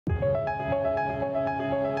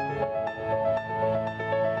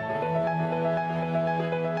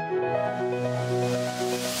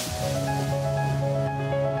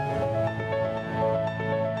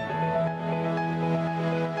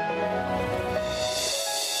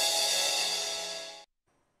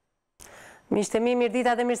Miqtemi,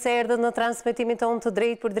 mirëdita dhe mirë se erdhët në transmetimin tonë të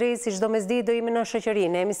drejt për drejt, si çdo mesditë do jemi në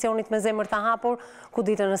shoqërinë e emisionit me zemër të hapur, ku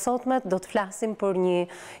ditën e sotme do të flasim për një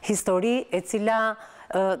histori e cila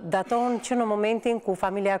daton që në momentin ku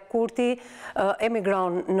familja Kurti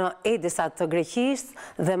emigron në Edisa të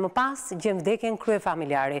Greqisë dhe më pas gjen vdekjen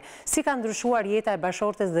kryefamiljari. Si ka ndryshuar jeta e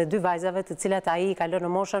bashkëshortes dhe dy vajzave të cilat ai i ka lënë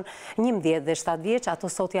në moshën 11 dhe 7 vjeç, ato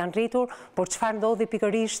sot janë rritur, por çfarë ndodhi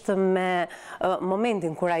pikërisht me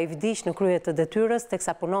momentin kur ai vdiq në krye të detyrës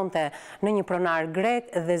teksa punonte në një pronar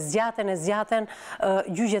grek dhe zgjaten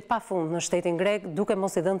gjyqjet pafund në shtetin grek, duke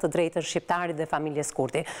mos i dhënë të drejtën shqiptarit dhe familjes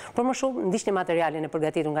Kurti. Por më shumë ndiqni materialin e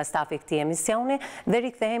përgatitur nga stafi i këtij emisioni dhe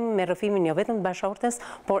rikthehemi me rrëfimin jo vetëm të bashkëshortes,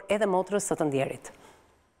 por edhe motrës së të ndjerit.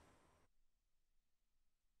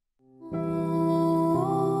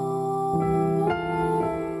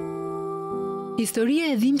 Historia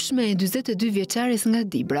e dhimbshme e 42 vjeçares nga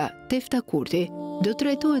Dibra, Tefta Kurti, do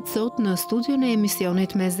trajtohet sot në studion e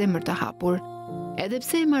emisionit me Zemër të Hapur. Edhe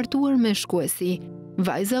pse e martuar me shkuesi,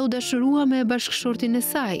 vajza u dashurua me bashkëshortin e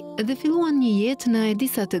saj dhe filluan një jetë në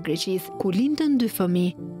Edisa të Greqisë, ku lindën 2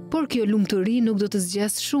 fëmijë. Por kjo lumturi nuk do të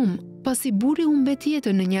zgjasë shumë, pasi burri u mbeti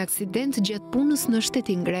jetën në një aksident gjatë punës në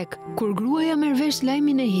shtetin grek. Kur gruaja merr vesh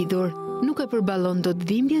lajmin e hidhur, nuk e përballon dot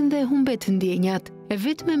dhimbjen dhe humbet ndjenjat. E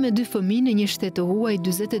vetme me 2 fëmijë në një shtet të huaj,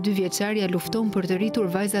 42 vjeçaria lufton për të rritur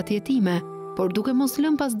vajzat jetime, por duke mos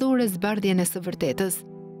lënë pas dore zbardhjen e së vërtetës.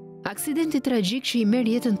 Aksidenti tragjik që i merr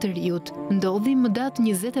jetën të riut ndodhi më datë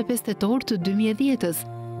 25 tetor të 2010-s,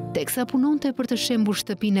 teksa punonte për të shembur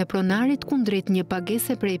shtëpinë e pronarit kundrejt një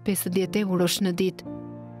pagese prej 50 eurosh në ditë.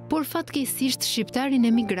 Por fatkeqësisht shqiptarin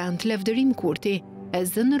emigrant Lavdërim Kurti e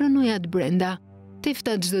zënë rrënojat brenda.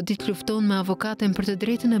 Tefta çdo ditë lufton me avokaten për të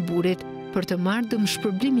drejtën e burrit, për të marrë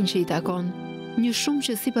dëmshpërblimin që i takon. Një shumë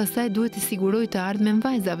që sipas saj duhet të sigurojë të ardhmen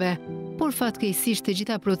vajzave, por fatkeqësisht të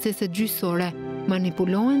gjitha proceset gjyqësore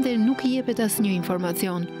manipulohen dhe nuk i jepet asnjë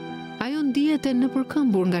informacion. Ajo ndihet e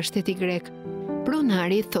nëpërkëmbur nga shteti grek.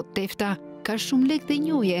 Pronari, thot Tefta, ka shumë lek dhe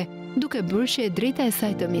njohje, duke bërë që e drejta e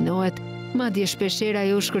saj të minohet. Madje shpeshherë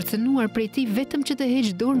ajo është kërcënuar prej tij vetëm që të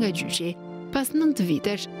heqë dorë nga gjyqi. Pas 9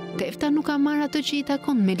 vitesh, Tefta nuk ka marrë atë që i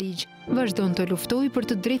takon me ligj. Vazhdon të luftojë për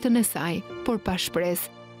të drejtën e saj, por pa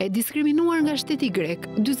shpresë. E diskriminuar nga shteti grek,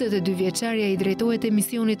 42 vjeçaria i drejtohet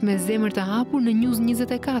emisionit me Zemër të Hapur në News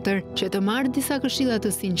 24, që të marrë disa këshilla të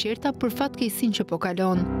sinqerta për fatkeqësinë që po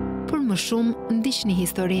kalon. Për më shumë, ndiqni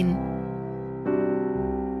historinë.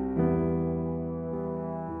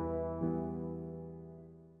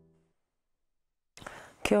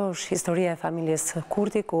 Kjo është historia e familjes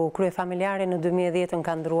Kurti, ku kryefamiljari në 2010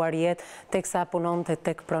 ka ndruar jetë teksa punonte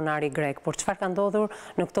tek pronari grek. Por çfarë ka ndodhur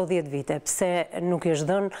në këto 10 vite? Pse nuk i është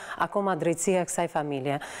dhënë akoma drejtësia kësaj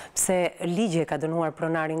familje? Pse ligji ka dënuar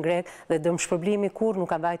pronarin grek dhe dëmshpërblimi kur nuk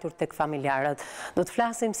ka mbajtur tek familjarët? Do të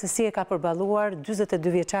flasim se si e ka përballuar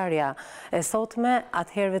 42 vjeçaria e sotme,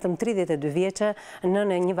 atëherë vetëm 32 vjeçe,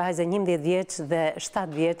 nënë e një vajze 11 vjeç dhe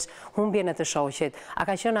 7 vjeç, humbjen e të shoqit. A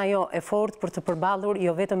ka qenë ajo e fortë për të përballur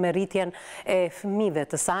jo vetëm me rritjen e fëmijëve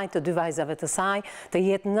të saj, të 2 vajzave të saj, të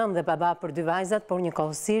jetë nën dhe baba për 2 vajzat, por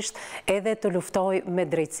njëkohësisht edhe të luftoj me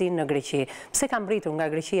drejtësinë në Greqi. Pse ka mbritur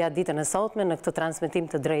nga Greqia ditën e sotme në këtë transmetim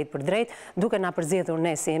të drejt për drejt, duke na përzgjedhur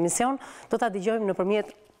ne si emision, do ta dëgjojmë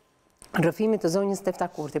nëpërmjet rrëfimit të zonjës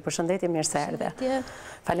Tefta Kurti. Përshëndetje, mirë se erdhe.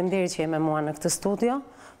 Faleminderit që je me mua në këtë studio,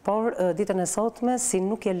 por ditën e sotme si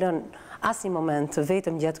nuk je lënë asnjë moment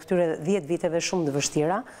vetëm gjatë këtyre 10 viteve shumë të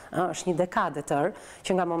vështira, është një dekadë tërë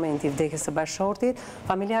që nga momenti i vdekjes së bashkëshortit,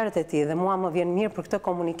 familjarët e tij dhe mua më vjen mirë për këtë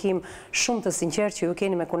komunikim shumë të sinqert që ju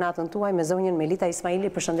keni me kunatën tuaj me zonjën Melita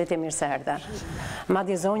Ismaili. Përshëndetje, mirë se erdhe.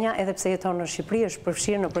 Madje zonja, edhe pse jeton në Shqipëri, është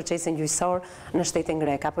përfshirë në procesin gjyqësor në shtetin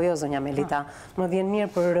grek, apo jo zonja Melita? Më vjen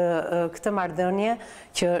mirë për këtë marrëdhënie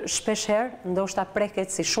që shpeshherë ndoshta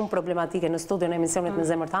preket si shumë problematike në studion e emisionit me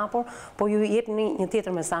Zemër të Hapur, po ju jepni një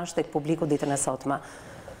tjetër mesazh tek publiku ditën e sotme.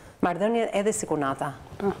 Marrëdhënie edhe si kunata.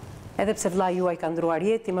 Edhe pse vllai juaj ka ndruar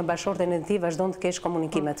jetë, ti me bashkëshorten e tij vazhdon të kesh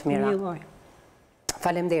komunikime të mira.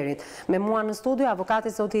 Faleminderit. Me mua në studio avokati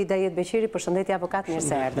zoti Dajet Beqiri. Përshëndetje avokat, mirë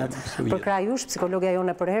se erdhët. Për krah jush psikologja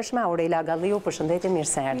jone e përhershme Aurela Galliu. Përshëndetje, mirë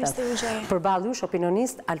se erdhët. Përballë jush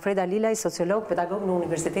opinionist Alfreda Lilaj, sociolog, pedagog në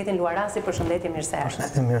Universitetin Luarasi. Përshëndetje, mirë se erdhët.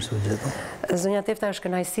 Përshëndetje, mirë se u gjetëm. Zonja Tefta, është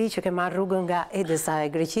kënaqësi që ke marrë rrugën nga Edisa e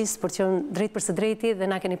Greqisë për të qenë drejt për së drejti dhe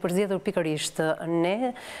na keni përzgjedhur pikërisht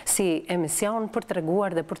ne si emision për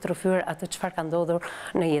treguar dhe për të rrëfyer atë çfarë ka ndodhur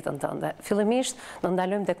në jetën tënde. Fillimisht do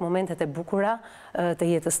ndalojmë tek momentet e bukura të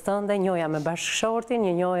jetës tënde, njoja me bashkëshortin,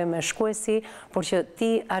 një njoje me shkuesi, por që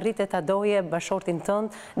ti arrite ta doje bashkëshortin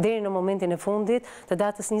tënd deri në momentin e fundit të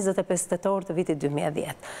datës 25 tetor të vitit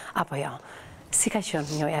 2010. Apo jo? Si ka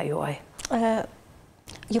qenë njoja juaj?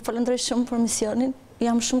 Ju falenderoj shumë për misionin.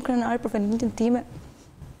 Jam shumë krenare për vendimin time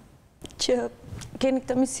që keni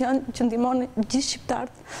këtë mision që ndihmoni gjithë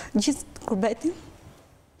shqiptarët, gjithë kurbetin.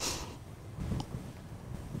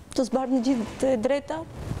 Të zbardhni gjithë të drejta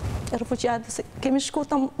e refugjatëve, se kemi shkuar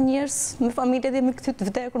tam njerëz me familje dhe me këty të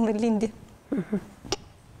vdekur me lindje.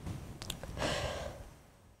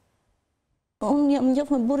 Unë jam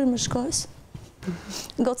njohur me burrin me shkues.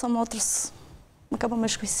 Goca motrës më ka bërë me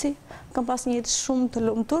shkuesi, kam pas një jetë shumë të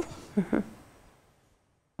lumtur.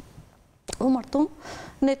 U martum,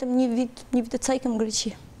 ne jetëm një vit e ca ikëm në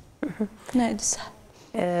Greqi, në Edisa.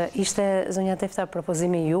 Ishte, zonja Tefta,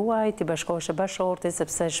 propozimi juaj t'i bashkoheshe bashkëshortit,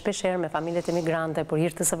 sepse shpeshherë me familjet emigrante, për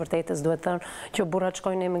hir të së vërtetës duhet thënë që burrat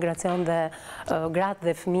shkojnë në emigracion dhe gratë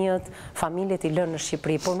dhe fëmijët, familjet i lënë në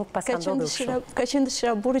Shqipëri, por nuk pas ka ndodhur kështu. Ka qenë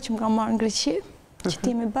dëshira burrit që më ka marrë në Greqi, që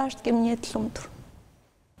ti me bashkë kemi një jetë lumtur.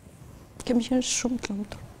 Kemi qenë shumë të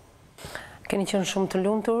lumtur. Keni qenë shumë të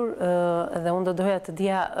lumtur dhe unë do doja të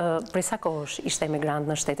dija prej sa kohësh ishte emigrant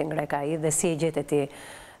në shtetin grek ai dhe si e gjetet ti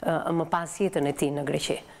më pas jetën e tij në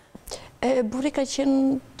Greqi? Burri ka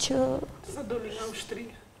qenë që sa doli nga ushtri.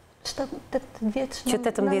 18 vjeç. Që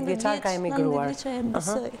 18 vjeçar ka emigruar. 19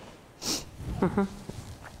 vjeç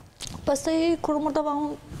Pastaj kur mordova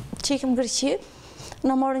unë që ikëm në Greqi,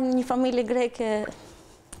 na morën një familje greke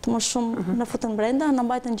të më shumë në futën brenda, na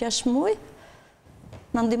mbajtën 6 muaj,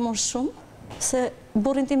 na ndihmon shumë, se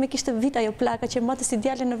burrin tim e kishte vit ajo plaka që mbante si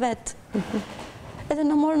djalin e vet. Edhe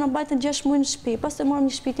na morën na mbajtën 6 muaj në shtëpi, pastaj morëm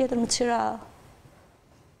një shtëpi tjetër me çira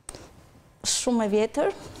shumë e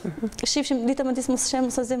vjetër. Shifshim ditën më disë mos shem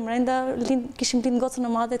sa Zemër brenda, kishim lind gocën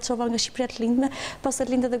e madhe, çova nga Shqipëria të lindme, pastaj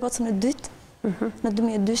lindë edhe gocën e dytë, në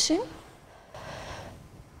 2002-shin.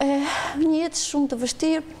 Një jetë shumë të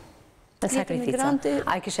vështirë. Me sakrifica.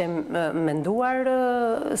 A i kishe menduar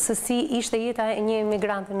se si ishte jeta e një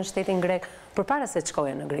emigranti në shtetin grek përpara se të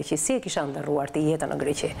shkoje në Greqi? Si e kisha ndërruar ti jetën në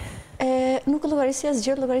Greqi? Nuk llogarisja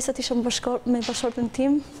asgjë, llogarisja të isha me bashkëshortin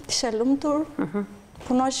tim, isha lumtur,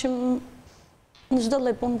 punojshim në çdo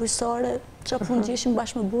lloj punë bujësore, çfarë punë gjeshim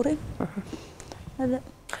bashkë me burrin.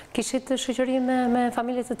 Kishit shoqëri me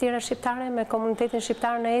familje të tjera shqiptare, me komunitetin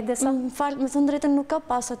shqiptar në Edisa? Më falë, me thënë drejtën nuk ka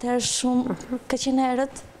pas atëherë shumë, ka qenë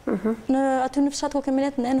herët. Aty në fshat ku kemi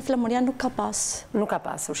net ne, në Flamurian, nuk ka pas. Nuk ka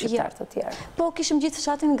pasur shqiptar të tjerë? Po, kishim gjithë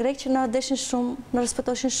fshatin grek që na deshin shumë, na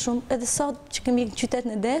respektoshin shumë. Edhe sot që kemi qytet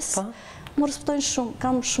në Edesë, më respektojnë shumë,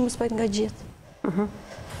 kam shumë respekt nga gjithë.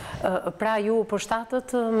 Pra ju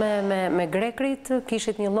përshtatët me grekrit,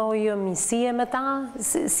 kishit një lloj miqësie me ta?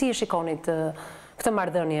 Si e shikonit këtë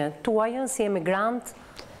marrëdhënie tuajën si emigrant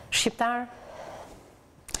shqiptar?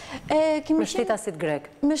 Me shtetasit grek?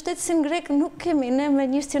 Me shtetasin grek nuk kemi, ne me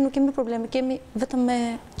njerëz që nuk kemi probleme, kemi vetëm me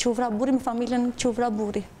që u vra burri, me familjen që u vra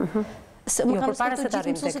burri. Jo, përpara se të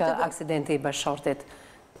arrim tek aksidenti i bashkëshortit.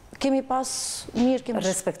 Kemi pas mirë, kemi...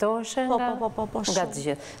 Respektoheshe nga të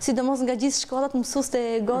gjithë? Sidomos nga gjithë shkollat, mësueste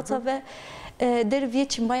e gocave, deri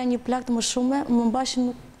vjet që mbaja një plak të më shume, më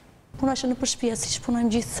mbashin punojshë në përshpia, si që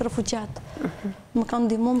punojmë gjithë refugjat. Më kanë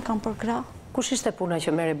ndihmu, më kanë përkra. Kush ishte puna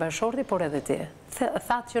që merri bashkëshorti, por edhe ti?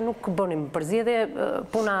 Thatë që nuk bënim përzgjedhje,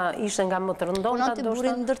 puna ishte nga më të rëndonta? Puna të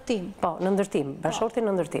burin në ndërtim. Po, në ndërtim, bashkëshorti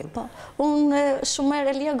në ndërtim. Po, unë shumë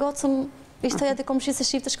herë Elia gocëm, ishte atë komshisë e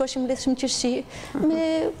shifë të shkoshim lethshim qërshi, me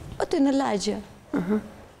aty në lagje.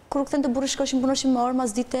 Kur këthen të burri shkoshim punoshim me orë,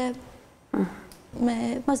 mas dite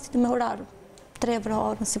me orar, 3 evro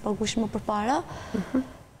orë nësi pagushim më përpara.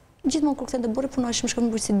 Gjithmonë kur këthen të burri punoshim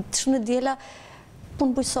shkoshim bujësi, shumë në djela,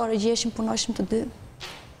 punë bujësore, gjeshim punoshim të dy.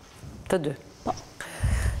 Të dy? Po.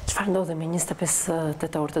 Çfarë ndodhe me 25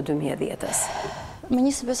 tetor të 2010-ës? Me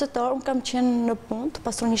 25 tetor, unë kam qenë në punë të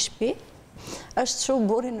pasur një shtëpi, është shu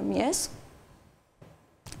burri në mjes,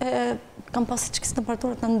 kam pasur që kësë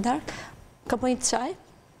temperaturat në darkë, kam po një të qaj,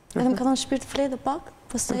 edhe më ka thonë shpirt flej dhe pak,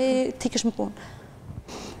 pastaj ti kësh më punë.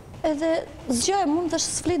 Edhe zgjoj mund të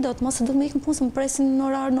është s'fli do të, mase do me ikë në punë, se më presin në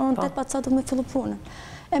orarë, në orën 8 pa ca do me fillu punën.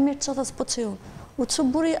 E mirë të qëta s'po që unë. U të që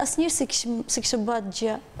buri asë njërë si kështë bëtë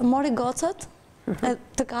gjë. Mori gocat,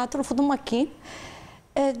 të 4, u futu makinë,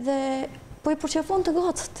 edhe po i përqefon të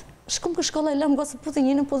gocat. Shkum kë shkolla e lëmë gocat puti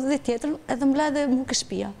njënë, puti dhe tjetërën, edhe më lajde mu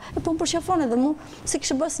këshpia. E po më përqefon edhe mu, si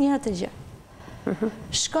kështë bësë njërë të gjë.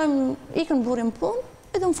 Shkojmë, ikën burin punë,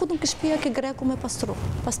 edhe më futu këshpia ke greku me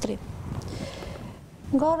pastrim.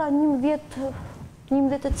 Nga ora 11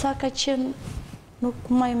 e ca ka qenë, nuk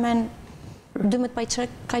ma i men 12 pa i qërë,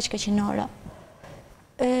 ka që ka qenë ora.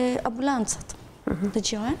 Ambulancat të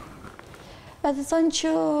gjojnë, edhe thënë që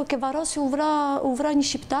ke varosi u vra një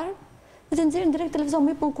shqiptar, edhe nëzirin direkt televizor,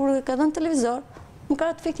 më i punë kur ka dhënë televizor, më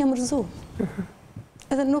ka ratë fekt një mërzu.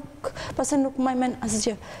 edhe pastaj nuk maj men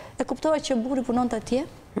asgjë. E kuptova që burri punonte atje.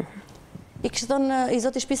 I kishte thënë i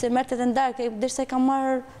zoti shtëpisë e merrte edhe ndarkë, derisa e ka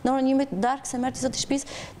marrë në orën 11 darkë se merrte zoti shtëpisë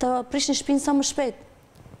të prishin shtëpinë sa më shpejt.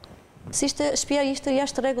 Si ishte shtëpia ishte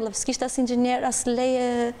jashtë rregullave, s'kishte as inxhinier, as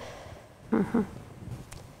leje.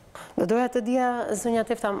 Do doja të dija, zonja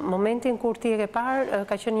Tefta, momentin kur ti e ke parë,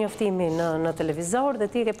 ka qenë njoftimi në televizor dhe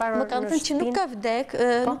ti e ke parë në Më kanë thënë që nuk ka vdek,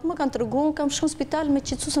 nuk më kanë treguar, kam shkuar në spital me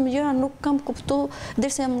qetësuese me gjëra, nuk kam kuptuar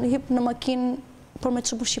derisa jam hip në makinë për me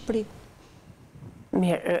të shkuar në Shqipëri.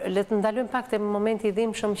 Mirë, le të ndalojmë pak te momenti i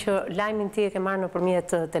dhimbshëm që lajmin ti e ke marrë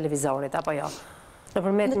nëpërmjet televizorit, apo jo?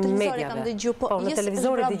 Nëpërmjet mediave. Po, në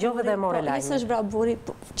televizor e dëgjove dhe e more lajmin. Nëse është bra burri,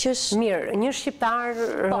 që është... Mirë, një shqiptar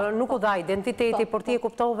nuk u dha identiteti, por ti e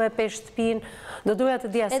kuptove pesh shtëpinë, do doja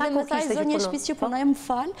të dija sa kohë kishte që zonja shtëpisë që punoj, më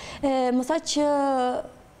fal, më tha që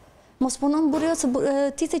mos punon burri ose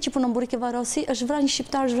ti the që punon burri ke varosi, është vrar një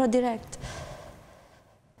shqiptar, është vrar direkt.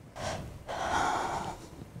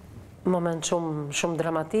 Moment shumë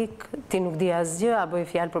dramatik, ti nuk di asgjë, a bëj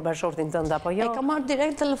fjalë për bashkëshortin tënd apo jo? E ka marrë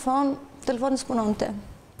direkt telefoni s'punonte.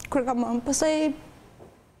 Kur ka marrë, pastaj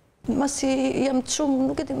masi jam të shumë,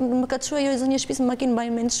 nuk e di, më ka çuar ajo zonja shtëpisë në makinë, mbaj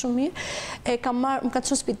mend shumë mirë. E ka marrë, më ka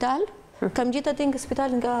çuar në spital. Kam gjetë aty në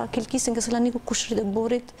spital nga Kilkisi, nga Sallaniku, kushrit e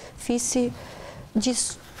burrit, fisi,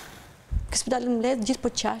 gjithë spitalin mbledh, gjithë po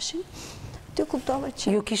qashin. Ti kuptova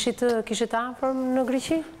që ju kishit afër në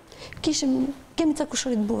Greqi? Kemi ca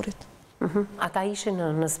kushërit burrit. Ata ishin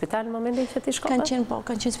në spital në momentin që ti shkove? Kanë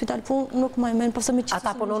qenë në spital, po nuk më mend, po sa me qësë.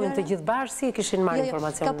 Ata punonin të gjithë bashkë, si e kishin marrë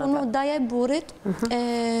informacionin ata? Ka punu daja e burrit,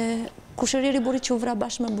 kushëriri burrit që u vra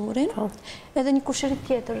bashkë me burrin, edhe një kushëri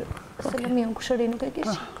tjetër, se në mion kushëri nuk e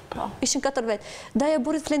kishin. Ishin 4 vetë. Daja e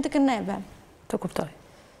burrit flente kë neve. Të kuptoj.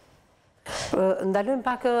 Ndalojmë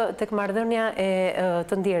pak tek marrëdhënia e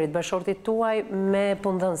të ndjerit bashkëshortit tuaj me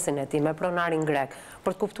punëdhënësin e tij, me pronarin grek,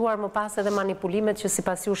 për të kuptuar më pas edhe manipulimet që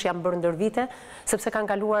sipas jush janë bërë ndër vite, sepse kanë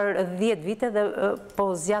kaluar 10 vite dhe po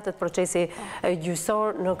zgjatet procesi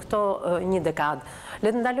gjyqësor në këto një dekadë. Le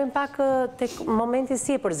të ndalojmë pak tek momenti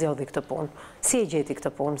si e përzjodhi këtë punë, si e gjeti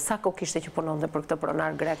këtë punë, sa kohë kishte që punonte për këtë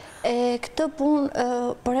pronar grek? Këtë punë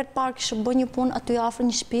për herë parë kishte bërë një punë aty afër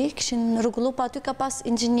një shtëpi, kishin rregulluar, pa aty ka pas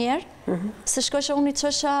inxhinier. Se shkosha unë i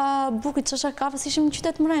çosha bukë, i çosha kafe, si ishim në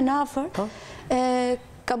qytet Mrejnë afër.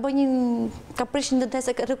 Ka prish një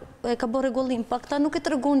dëntese, ka bërë rregullim, pa këta nuk e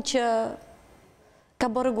treguan që ka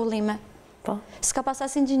bërë rregullime. S'ka pas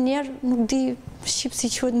as inxhinier, nuk di shqip si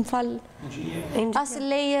quhet, më fal. As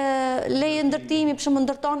leje ndërtimi, për shembull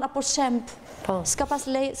ndërton apo shemp. S'ka pas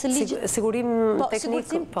leje, se ligji sigurim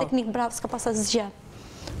teknik, bravo, s'ka pas asgjë.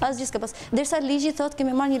 Asgjë s'ka pas. Derisa ligji thotë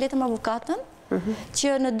kemi marrë një letër me avukatën, që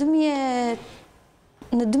në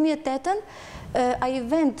 2008 ai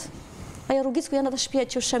vend, ai rrugicë ku janë ata shtëpiat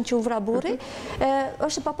që shem që u vra burri,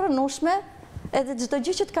 është e papranueshme, edhe çdo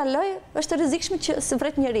gjë që të kaloj është e rrezikshme që se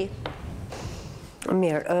vret njëri.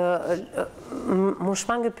 Mirë, më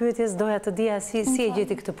shpangë pyetjes doja të dija si e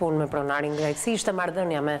gjeti këtë punë me pronarin grek, si ishte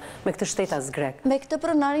marrëdhënia me këtë shtetas grek? Me këtë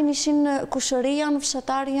pronarin ishin kushëri janë,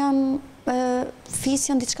 fshatar janë, fis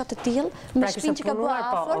janë diçka të tillë, me shtëpinë që ka bërë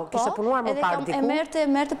afër, kishte punuar më parë diku? E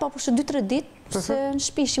merte pa për 2-3 ditë, se në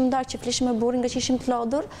shtëpi ishim darkë që flishim me burrin nga që ishim të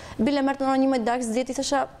lodhur, bile merte në 11 darkë, s'djeti,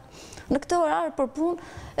 thësha, në këtë orar për punë,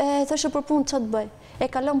 thësha për punë që të bëj. E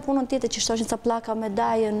kalon punën tjetër që shtoshin ca pllaka me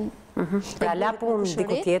dajën. Pra la punë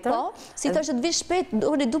diku tjetër? Po, si thësha të vi shpejt,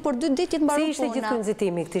 du për 2 ditë jetë mbaron puna. Si ishte gjithë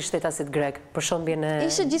nxitimi këtij shtetasit grek për shëmbjen e banesës?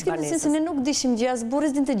 Ishte gjithë këtë se ne nuk dishim gjë, as burri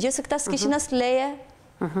s'dinte gjë, se këta s'kishin as leje,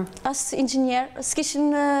 as inxhinier, s'kishin...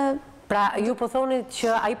 Pra ju po thoni që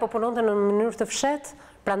ai po punonte në mënyrë të fshehtë,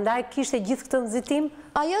 prandaj kishte gjithë këtë nxitim?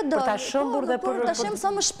 Ajo do, për ta shëmbur dhe për ta shem sa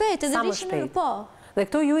më shpejt, edhe rishin po. Dhe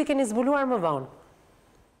këto ju i keni zbuluar më vonë?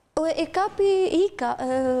 E kapi Ika,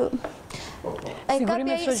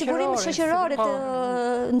 sigurimet shoqërore të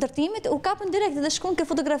ndërtimit, u kapën direkt dhe shkon ke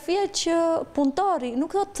fotografia që punëtori,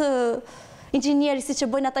 nuk thot inxhinieri si që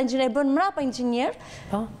bëjnë ata inxhinier, bëjnë mrapa inxhinier,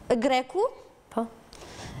 greku,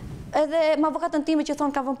 edhe më avokatën time që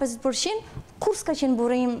thonë ka vënë 50%, kur s'ka qenë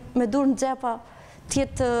burim me dur në xhepa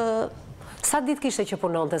tjetë... Sa ditë kishte që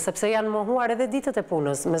punonte, sepse janë mohuar edhe ditët e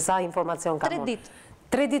punës, me sa informacion ka mund? 3 ditë.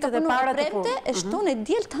 3 ditët e para të punë? E shtunë e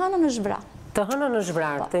djelë të hënën në zhvra. Të hënën në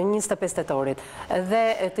zhvrar, të 25 tetorit. Dhe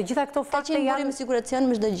të gjitha këto fakte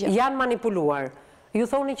janë manipuluar. Ju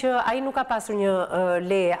thoni që ai nuk ka pasur një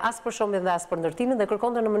leje as për shëmbjen dhe as për ndërtimin dhe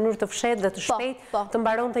kërkonte në mënyrë të fshehtë dhe të shpejtë të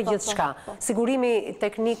mbaronte gjithçka. Sigurimi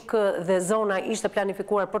teknik dhe zona ishte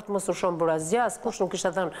planifikuar për të mos u shëmbur asgjë, askush nuk kishte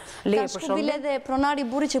dhënë leje për shëmbje. Bile dhe pronari i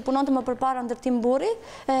burrit që punonte më përpara ndërtim burri,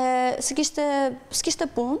 s'kishte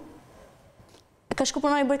punë. Ka shku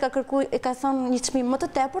pronari bëri ka kërkuj, e ka thënë një çmim më të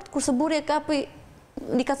tepërt, kurse burri e kapi,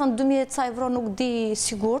 li ka thënë 2000 ca euro, nuk di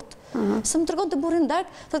sigurt. Se më tregon të burrin dark,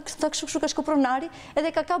 thotë kështu ka shku pronari, edhe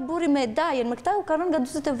ka kap burri me dajen, me këta u ka rënë nga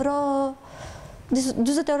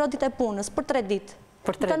 40 euro dita e punës për 3 ditë.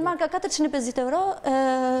 Kanë marrë ka 450 euro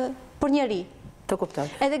për njeri. Të kuptoj.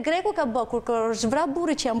 Edhe greku ka bë, kur zhvra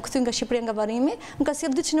burri që jam këthy nga Shqipëria nga varrimi, më ka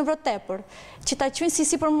sjell 200 euro tepër. Që ta quajnë si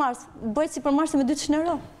sipërmarrës, bëhet sipërmarrëse me 200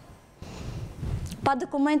 euro. Pa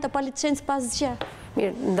dokumenta, pa licencë, pa asgjë.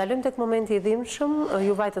 Mirë, ndalojmë tek momenti i dhimbshëm,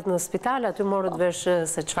 ju vajtët në spital, aty morët vesh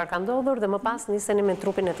se çfarë ka ndodhur dhe më pas niseni me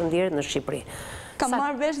trupin e të ndjerit në Shqipëri. Ka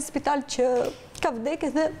marrë vesh në spital që ka vdekë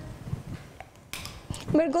dhe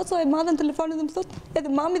merr goca e madhe në telefonin dhe më thotë, edhe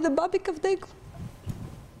mami dhe babi ka vdekur.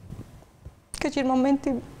 Ka qenë momenti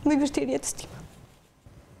më i vështirë jetës time.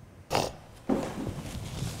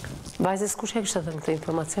 Vajzës kush e kishte dhënë këtë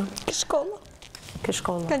informacion? Shkolla. Ke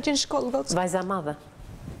shkolla? Kanë qenë shkollë goca. Vajza madhe?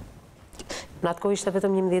 Në atë kohë ishte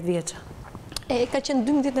vetëm 11 vjeçë. Ka qenë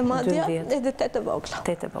 12 e madhja edhe 8 e vogla.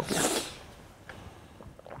 8 e vogla.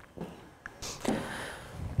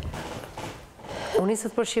 U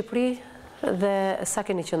nisët për Shqipëri dhe sa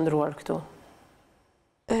keni qëndruar këtu?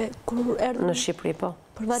 Në Shqipëri, po.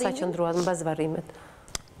 Sa qëndruat në bazë varrimit?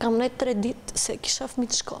 Kam nejtë 3 ditë se kisha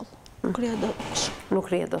fëmijë të shkollë. Nuk rria dot më shumë. Nuk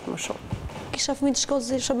rria dot më shumë. Kisha fëmijë të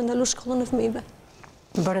shkollë, isha me ndalu shkollën e fëmijëve.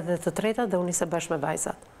 Bërë dhe të treta dhe u nisë bashkë me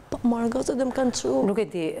vajzat. Po, marrë gocët dhe më kanë çu. Nuk e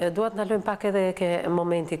di, duat ndalojmë pak edhe ke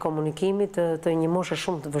momenti komunikimit të një moshe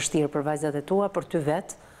shumë të vështirë për vajzat e tua, për ty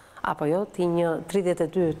vetë, apo jo, ti një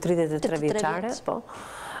 32-33 vjeçare, po,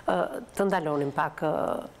 të ndalonim pak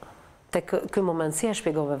tek ky moment, si e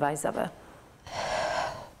shpjegove vajzave?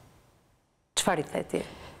 Çfarë i theti?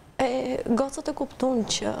 Gocat e kupton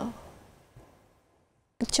që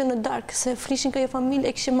në darkë, se flishin ka jo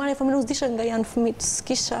familje, e kishin marrë familje, unë s'disha nga janë fëmijët,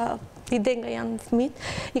 s'kisha ide nga janë fëmijët,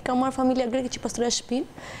 i ka marrë familja greke që pastroja shtëpinë,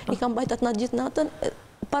 i ka mbajt atë natë gjithë natën,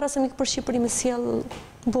 para se mikë për Shqipëri me sjell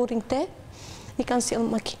burrin këte, i kanë sjell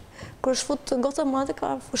makinë. Kur është fut goca madhe,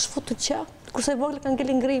 është fut të qa, kurse vogla kanë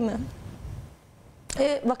ngeli ngrime.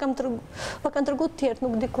 Va kanë tërgu të tjertë,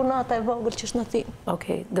 nuk di kunata e vogël që është në ti.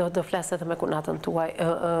 Okej, do flasë edhe me kunatën tuaj.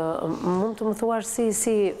 Mund të më thuash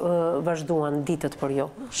si vazhduan ditët për jo?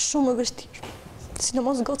 Shumë e vështirë.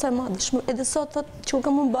 Sidomos goca e madhe. Edhe sot thëtë që u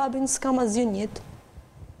kam unë babin, s'kam asgjë njëtë.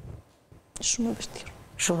 Shumë e vështirë.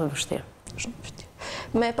 Shumë e vështirë. Shumë e vështirë.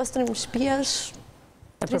 Me pastrim shtëpiash,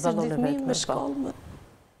 30 ditë me shkollë.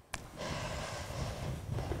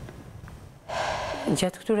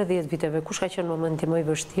 Gjatë këtyre 10 viteve, kush ka qenë momenti më i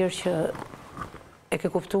vështirë që e ke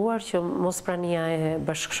kuptuar që mos prania e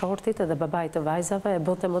bashkëshortit edhe babait të vajzave e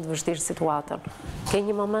bënte më të vështirë situatën? Ke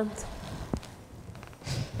një moment?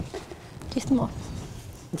 Gjithmonë.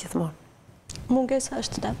 Gjithmonë. Mungesa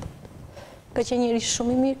është tepër. Ka qenë njëri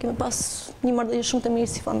shumë i mirë, kemi pas një marrëdhënie shumë të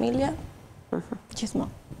mirë si familje.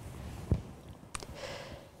 Gjithmonë.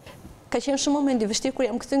 Ka qenë shumë momenti vështirë kur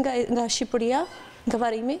jam këtu nga Shqipëria, nga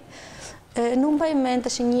varrimi. Nuk mbaj mend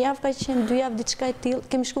tash një javë ka qenë 2 javë diçka e tillë.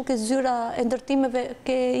 Kemi shku ke zyra e ndërtimeve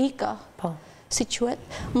ke Ika. Po. Si quhet?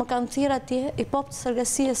 Më kanë thirrë atje i pop të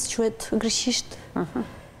sargasisë quhet greqisht.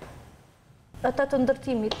 Ata të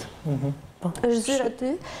ndërtimit. Po. Është zyra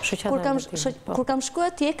aty. Kur kam shkuar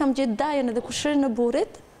atje kam gjetë dajen edhe kushrin e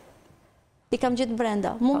burrit. I kam gjetë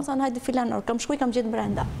brenda. Mu më thanë hajde filanor, kam shkuar i kam gjetë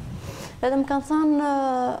brenda. Edhe më kanë thënë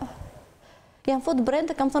jam fut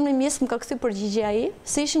brenda, kam thënë mjes më ka kthy përgjigje ai,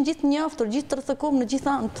 se ishin gjithë njoftur, gjithë të rrethëkum në gjithë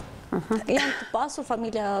anë. Janë të pasur,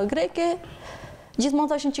 familja greke,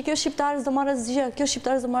 gjithmonë thoshin që kjo shqiptare s'do marrë asgjë, kjo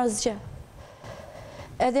shqiptare s'do marrë asgjë.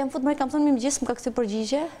 Edhe jam fut kam thënë mjes më ka kthy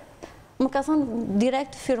përgjigje, më ka thënë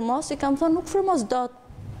direkt firmos, i kam thënë nuk firmos dot,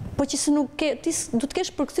 po që se nuk ke, ti du të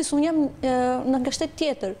kesh përkthys, unë jam nga shtet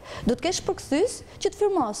tjetër, du të kesh përkthys që të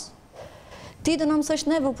firmos. Ti do në mësësh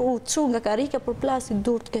neve për u të nga karike, për plasi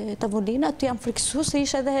dur të tavolina, tu jam friksu se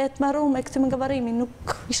isha edhe të maru me këtime nga varimi, nuk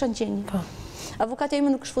isha në gjenjë. Avukatja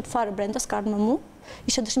ime nuk është fut fare brenda, s'ka ardhë me mu,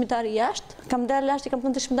 isha dëshmitari jashtë, kam dalë jashtë, i kam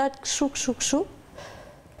thënë dëshmitarit këshu.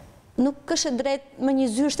 Nuk është drejt me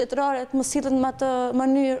një zyrë shtetërore të më sillet në atë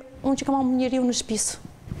mënyrë, unë që kam amë njeriu në shtëpisë.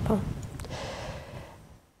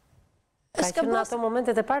 Ka që në ato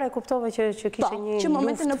momentet e para e kuptove që kishe një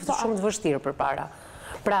luftë shumë të vështirë për para.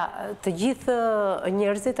 Pra, të gjithë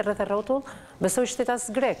njerëzit rreth e rrotull, besoj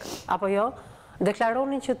shtetas grek, apo jo,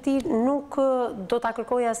 deklaronin që ti nuk do ta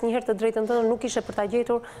kërkoje asnjëherë të drejtën tënde, nuk ishe për ta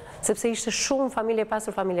gjetur, sepse ishte shumë familje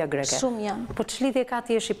pasur, familja greke. Shumë janë. Po ç'lidhje ka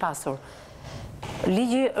ti jesh i pasur?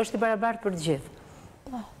 Ligji është i barabartë për të gjithë.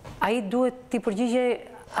 Ai duhet ti përgjigjej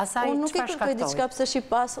Asaj Unë nuk i çfarë kërkoj diçka shkaktoi? pse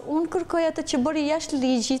shipas. Unë kërkoj atë që bëri jashtë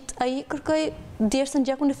ligjit, ai kërkoj djersën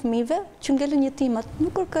gjakun e fëmijëve që ngelën jetimat.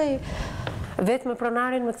 Nuk kërkoj Vetëm me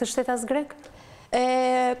pronarin me këtë shtetas grek?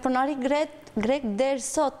 pronari grek deri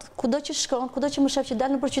sot, kudo që shkon, kudo që më shef që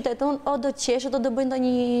dalë nëpër qytet, unë o do qeshet, o do bëj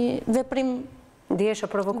ndonjë veprim Ndihesh e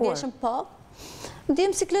provokuar? ndjeshëm po.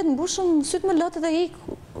 Ndjem siklet mbushëm, syt më lot dhe ik,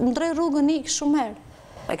 ndroj rrugën ik shumë herë.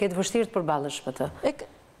 A ke të vështirë të përballësh me të?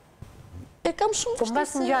 E kam shumë Po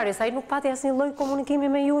mbas ngjarjes, ai nuk pati asnjë lloj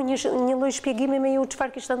komunikimi me ju, një lloj shpjegimi me ju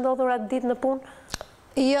çfarë kishte ndodhur atë ditë në punë?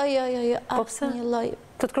 Jo, Po pse? asnjë lloj.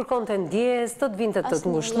 Të të kërkonte ndjes, të të vinte të të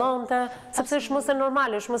ngushëllonte, sepse është mëse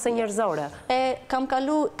normale, është mëse njerëzore.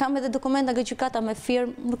 Kam edhe dokumenta nga gjykata me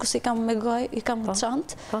firmë, nuk si kam me gojë, i kam në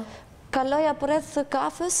çantë. Kaloja për rreth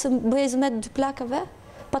kafes, bëj zmet 2 plakave,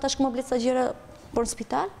 pa ta shkëmoblica gjëra për në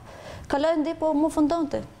spital. Kaloja ndej, po më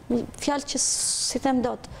fundonte, fjalë që si them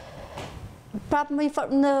dot. Prap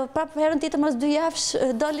herën tjetër mas 2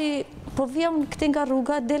 javësh, doli, po vijam këti nga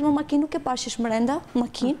rruga, del më makinë, nuk e pash ish mrenda,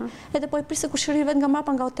 makinë, edhe po e prisë kushëri vetë nga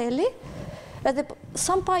mapa nga hoteli, edhe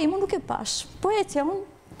sa më pa imu nuk e pash. Po ecja unë,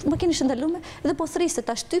 makinë ishte ndalume, edhe po thriste,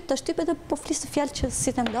 ta shtyp, edhe po fliste fjalë që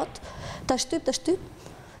si them dot, ta shtyp.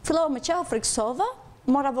 Fillova me qau, friksova,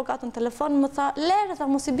 mor avokatën në telefon, më tha, lere, tha,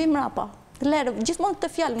 mos i bim rapa. Lere, gjithmonë këtë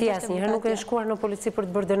fjalë. Ti asnjëherë nuk e shkuar në polici për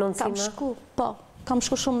të bërë denoncime? Kam shku, po. Kam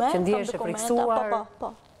shku shumë Që ndihesh e friksuar?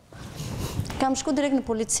 Po. Kam shku direkt në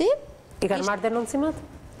polici. I kanë marrë denoncimet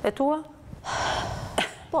e tua?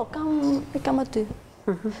 Po, kam aty.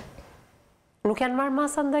 Nuk janë marrë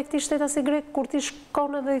masa ndaj këtij shtetasi grek kur ti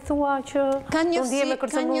shkon edhe i thua që unë ndihem e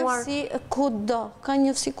kërcënuar? Ka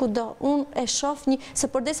njëfsi kudo. Unë e shoh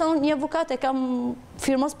se përdesa unë një avokat e kam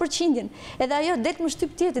firmos për qindjen. Edhe ajo det më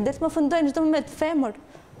shtyp tjetër, det më fëndojnë çdo moment femër.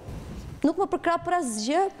 Nuk më përkrap për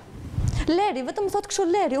asgjë. Leri, vetëm më thotë kështu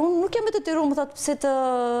Leri, unë nuk jam e detyruar më thotë pse të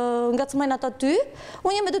ngacmojnë ata ty.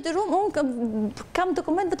 Unë jam e detyruar, unë kam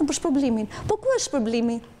dokument vetëm për shpërblimin. Po ku është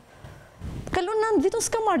shpërblimi? Kalon 9 vite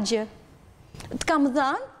s'kam marrë gjë. Të kam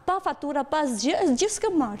dhënë, pa fatura, pa asgjë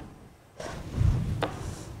s'kam marrë.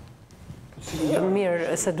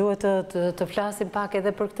 Mirë, se duhet të flasim pak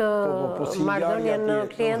edhe për këtë marrëdhënien në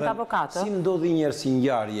klient-avokatë. Si ndodhi njerë si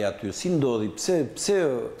ngjarje aty? Si ndodhi? Pse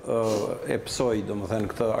e psoi, domethënë,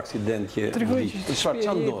 këtë aksident që vdiq?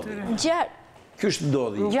 Çfarë ndodhi? Ky është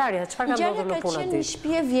ndodhi. Ngjarja, çfarë ka ndodhur në punë aty? Ngjarja ka qenë një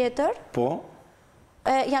shtëpi e vjetër. Po.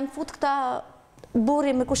 Janë fut këta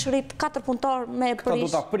burri me kushërit 4 punëtor me prish. Këta do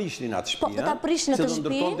ta prishnin atë shtëpi, Po, do ta prishnin atë shtëpi. Se do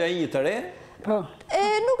ndërtonte ai një të re? Po.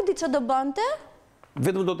 Nuk di çfarë do bante.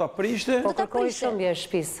 Vetëm do ta prishte? Po kërkoi shëmbje e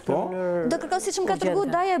shtëpisë. Po. Do kërkoj siç më ka treguar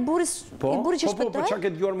daja e burrit që shpëtoi. Po, çka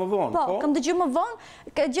ke dëgjuar më vonë? Po, kam dëgjuar më vonë,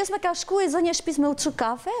 gjysmë ka shkuar zonja e shtëpisë me u çu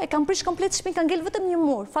kafe, e kam prish komplet shtëpinë, ka ngel vetëm një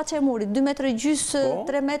mur, faça e murit, 2 metra gjys,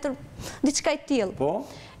 3 metër, diçka e tillë. Po.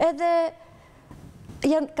 Edhe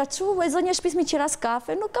janë ka çu e zonja e shtëpisë me qiras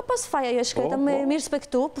kafe, nuk ka pas faja ajo shkreta me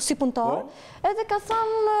respektu, po si punëtor. Edhe ka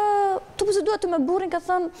thënë, tu pse dua të me burrin, ka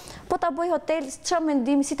thënë, po ta bëj hotel, çfarë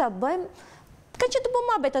mendimi, si ta bëjmë? Ka që të po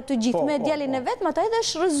mabet aty gjithë me djalin e vetë, ma ta edhe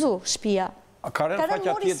është rëzu shpia. A ka rënë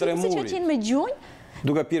faqja tjetër e murit? Si që qenë me gjunjë.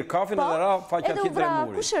 Duke pirë kafin edhe ra faqja tjetër e murit. Edhe u vra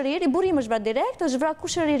kushëriri, burri im është vra direkt, është vra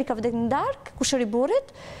kushëriri ka vdek në darkë, kushëri burit.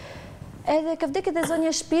 Edhe ka vdek edhe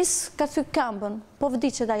zonja shtëpis, ka thyk këmbën, po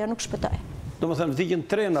vdiqet ajo, nuk shpëtoj. Do më thënë vdikën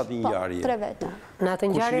 3 në atë ngjarje. Po, 3 veta. Në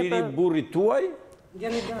atë ngjarje kushëriri burrit tuaj?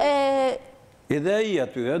 Edhe ai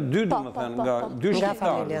aty, 2 do më thënë, nga 2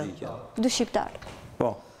 shqiptarë vdikën. 2 shqiptarë.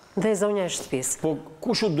 Po. Dhe zonja e shtëpisë. Po,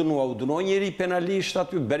 kush u dënua? U dënua njëri penalisht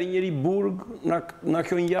aty, beri njëri burg në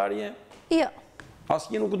kjo ngjarje? Jo.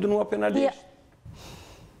 Asnjë nuk u dënua penalisht?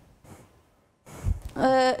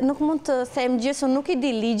 Nuk mund të them gjë, nuk i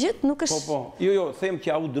di ligjit, nuk është... Po, jo, them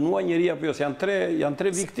që a u dënua njëri apo jo, se janë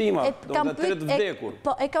 3 viktima, do të 3 të vdekur.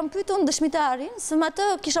 Po, e kam pyetur unë dëshmitarin, se me atë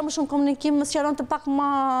kisha më shumë komunikim, më sqaron të pak më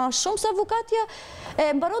shumë se avokatja, e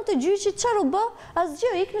mbaron të gjyqi çfarë u bë,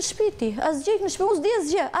 asgjë, ik në shtëpi, asgjë, ik në shtëpi, unë s'di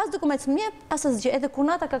asgjë, as dokument s'mjep, as asgjë. Edhe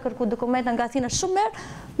kunata ka kërkuar dokumenta nga Athina shumë herë,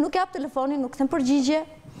 nuk jap telefonin, nuk them përgjigje.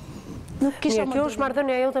 Mirë, kjo është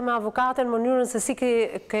marrëdhënia jote me avokatën, mënyrën se si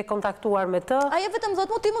ke kontaktuar me të. Ajo vetëm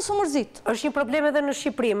thotë, ti mos u mërzit. Është një problem edhe në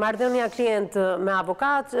Shqipëri, marrëdhënia klient me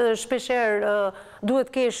avokat, shpeshherë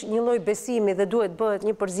duhet kesh një lloj besimi dhe duhet bëhet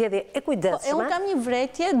një përzgjedhje e kujdesshme. Unë kam një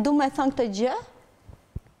vretje, du me thënë këtë gjë.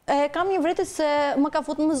 Kam një vretje se më ka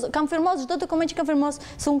futur, kam firmos çdo dokument që kam firmos,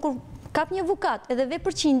 se unë kur kap një avokat edhe ve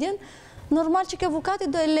për qindjen, normal që ke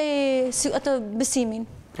avokati do e le atë besimin.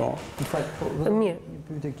 Mirë.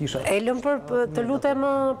 E lëm të lutem,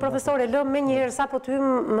 profesor, e lëm me njëherë sa po të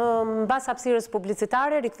hymë mbas hapësirës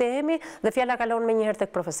publicitare, rikthehemi dhe fjala kalon me njëherë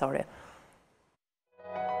tek profesori.